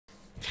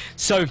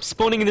So,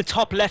 spawning in the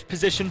top left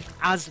position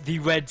as the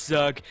red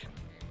Zerg,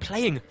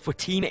 playing for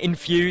Team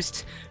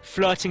Infused,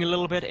 flirting a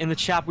little bit in the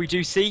chat we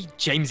do see,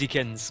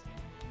 Jamesykins.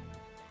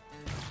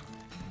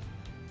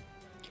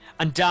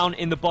 And down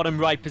in the bottom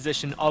right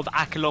position of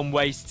Akalon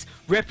Wastes,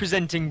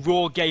 representing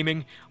Raw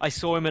Gaming, I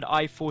saw him at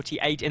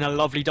I-48 in a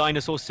lovely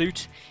dinosaur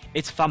suit,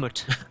 it's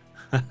Phamut.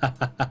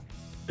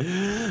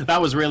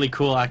 That was really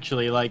cool,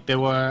 actually. Like, there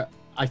were,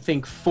 I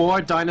think,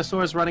 4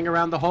 dinosaurs running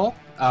around the hall.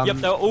 Yep,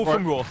 they're all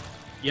from Raw.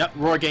 Yep,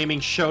 Raw Gaming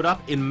showed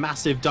up in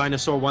massive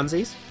dinosaur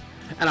onesies.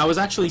 And I was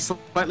actually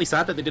slightly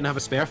sad that they didn't have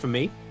a spare for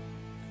me.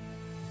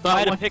 But I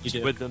had a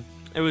picture with them.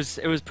 It was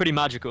pretty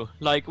magical.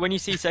 Like, when you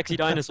see sexy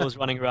dinosaurs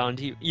running around,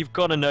 you've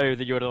got to know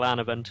that you're at a LAN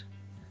event.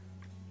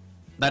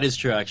 That is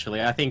true,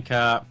 actually. I think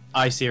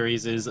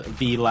iSeries is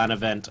the LAN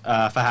event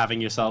for having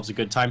yourselves a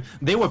good time.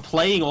 They were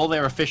playing all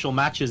their official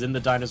matches in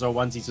the dinosaur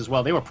onesies as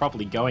well. They were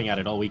probably going at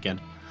it all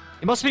weekend.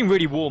 It must have been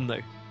really warm,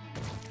 though.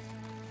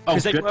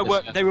 Because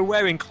Oh, they were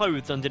wearing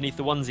clothes underneath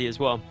the onesie as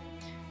well.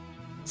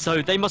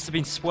 So they must have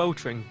been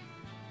sweltering.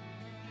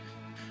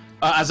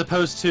 As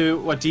opposed to,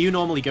 what, do you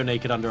normally go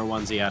naked under a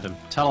onesie, Adam?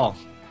 Tell all.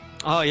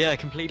 Oh yeah,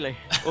 completely.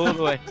 All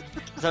the way.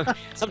 So,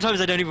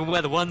 sometimes I don't even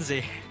wear the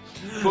onesie.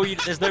 Well,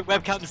 there's no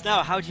webcams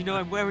now. How do you know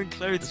I'm wearing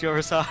clothes,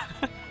 Yorosar?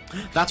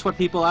 That's what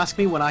people ask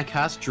me when I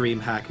cast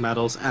DreamHack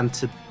medals, and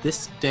to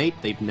this date,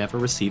 they've never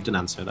received an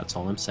answer. That's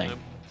all I'm saying.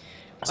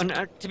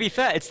 And to be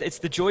fair, it's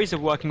the joys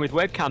of working with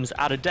webcams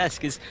at a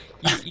desk is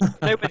you know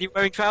whether you're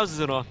wearing trousers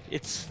or not.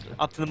 It's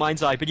up to the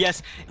mind's eye. But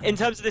yes, in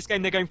terms of this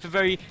game, they're going for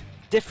very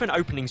different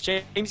openings.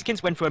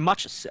 Jamesykins went for a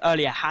much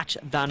earlier hatch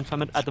than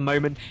Phamut at the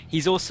moment.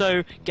 He's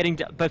also getting,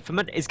 but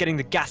Phamut is getting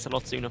the gas a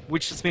lot sooner,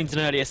 which just means an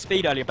earlier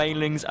speed, earlier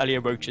banelings,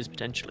 earlier roaches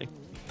potentially.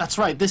 That's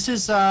right. This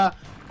is,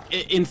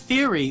 in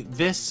theory,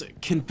 this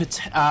can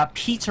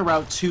peter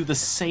out to the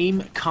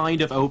same kind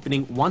of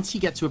opening once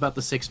you get to about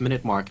the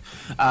 6-minute mark.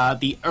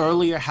 The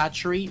earlier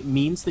hatchery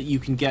means that you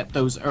can get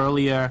those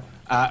earlier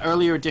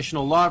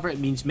additional larvae. It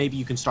means maybe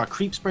you can start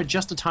creep spread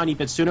just a tiny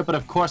bit sooner, but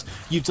of course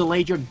you've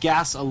delayed your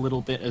gas a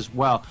little bit as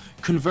well.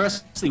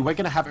 Conversely, we're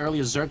going to have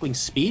earlier Zergling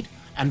speed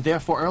and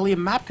therefore earlier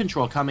map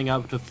control coming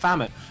out of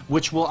Phamut,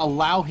 which will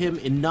allow him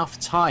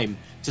enough time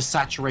to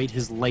saturate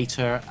his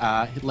later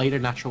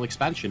natural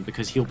expansion,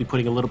 because he'll be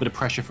putting a little bit of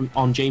pressure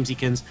on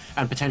Jamesykins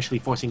and potentially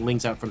forcing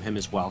Lings out from him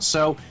as well.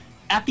 So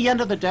at the end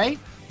of the day,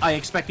 I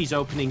expect these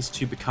openings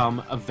to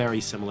become a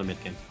very similar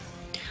mid-game.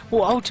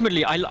 Well,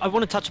 ultimately, I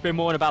want to touch a bit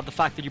more about the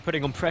fact that you're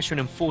putting on pressure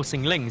and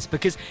enforcing Lings,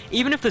 because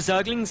even if the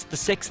Zerglings, the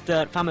 6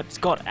 that Phamut's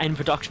got in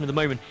production at the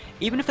moment,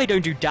 even if they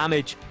don't do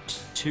damage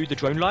to the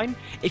drone line,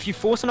 if you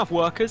force enough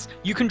workers,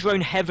 you can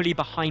drone heavily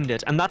behind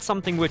it, and that's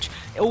something which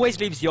always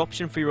leaves the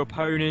option for your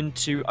opponent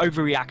to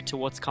overreact to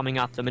what's coming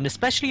at them, and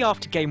especially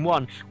after Game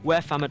 1, where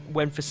Phamut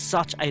went for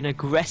such an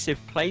aggressive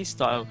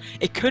playstyle,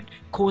 it could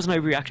cause an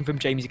overreaction from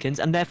Jamesykins,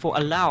 and therefore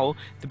allow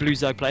the Blue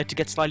Zerg player to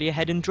get slightly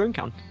ahead in drone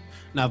count.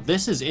 Now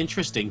this is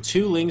interesting.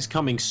 2 Lings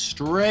coming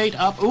straight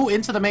up,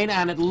 into the main,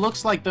 and it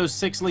looks like those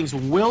 6 Lings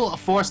will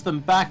force them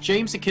back.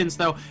 Jamesykins,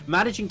 though,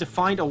 managing to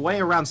find a way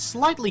around,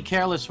 slightly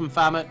careless from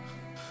Phamut,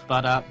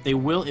 but they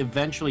will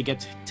eventually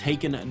get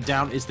taken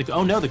down.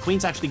 Oh no, the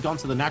Queen's actually gone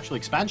to the natural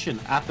expansion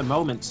at the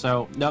moment,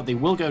 so no, they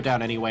will go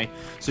down anyway.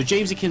 So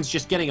Jamesykins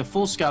just getting a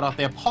full scout out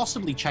there,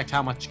 possibly checked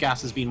how much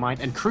gas has been mined,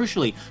 and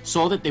crucially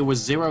saw that there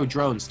was 0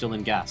 drones still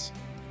in gas.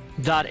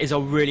 That is a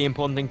really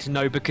important thing to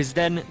know, because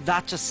then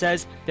that just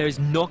says there is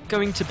not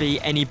going to be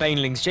any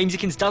banelings.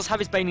 Jamesykins does have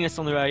his baneling list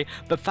on the way,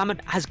 but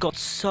Phamut has got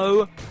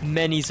so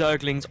many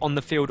Zerglings on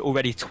the field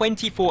already.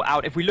 24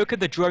 out. If we look at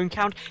the drone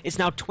count, it's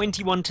now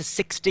 21 to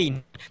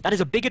 16. That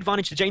is a big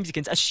advantage to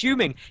Jamesykins,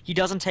 assuming he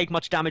doesn't take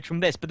much damage from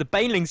this, but the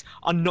banelings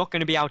are not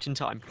going to be out in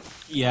time.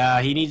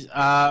 Yeah, he needs,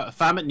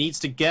 Phamut needs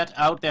to get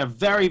out there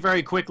very,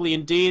 very quickly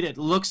indeed. It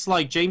looks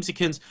like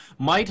Jamesykins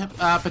might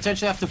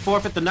potentially have to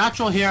forfeit the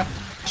natural here.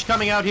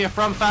 Coming out here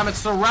from Phamut,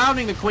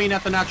 surrounding the Queen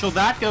at the natural.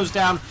 That goes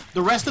down.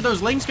 The rest of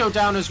those Lings go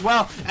down as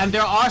well. And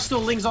there are still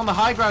Lings on the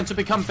high ground to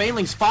become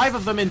banelings. 5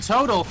 of them in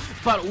total.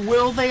 But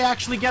will they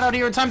actually get out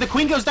here in time? The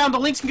Queen goes down. The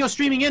Lings can go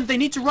streaming in. They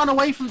need to run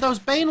away from those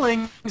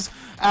banelings.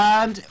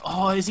 And,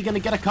 is he going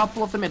to get a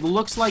couple of them? It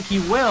looks like he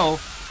will.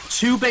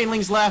 2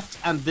 banelings left.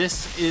 And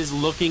this is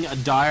looking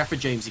dire for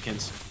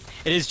Jamesykins.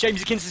 It is.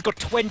 Jamesykins has got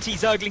 20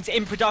 Zerglings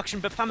in production,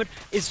 but Phamut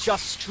is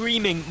just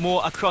streaming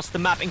more across the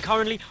map. And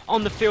currently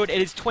on the field,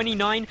 it is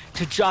 29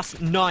 to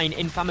just 9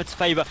 in Phamut's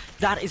favour.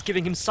 That is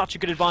giving him such a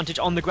good advantage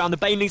on the ground. The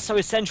baneling's so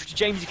essential to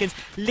Jamesykins,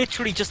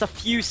 literally just a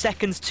few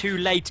seconds too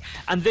late.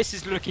 And this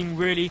is looking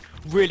really,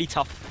 really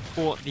tough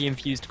for the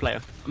Infused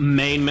player.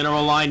 Main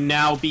mineral line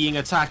now being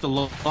attacked. A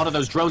lot of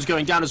those drones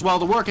going down as well.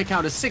 The worker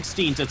count is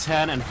 16 to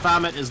 10, and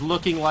Phamut is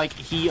looking like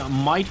he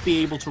might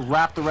be able to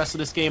wrap the rest of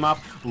this game up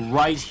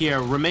right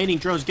here. Remaining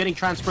drones getting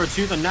transferred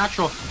to the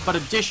natural, but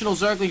additional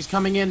Zerglings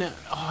coming in.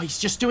 He's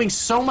just doing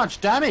so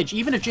much damage.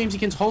 Even if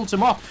Jamesykins holds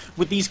him off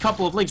with these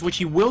couple of Lings, which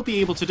he will be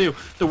able to do,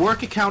 the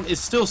worker count is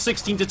still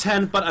 16 to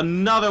 10, but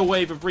another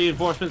wave of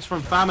reinforcements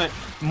from Phamut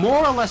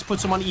more or less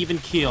puts him on even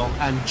keel,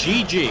 and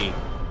GG.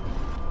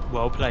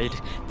 Well played.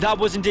 That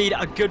was indeed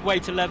a good way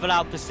to level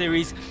out the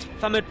series.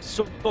 Phamut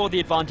saw the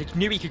advantage,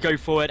 knew he could go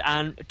forward,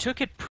 and took it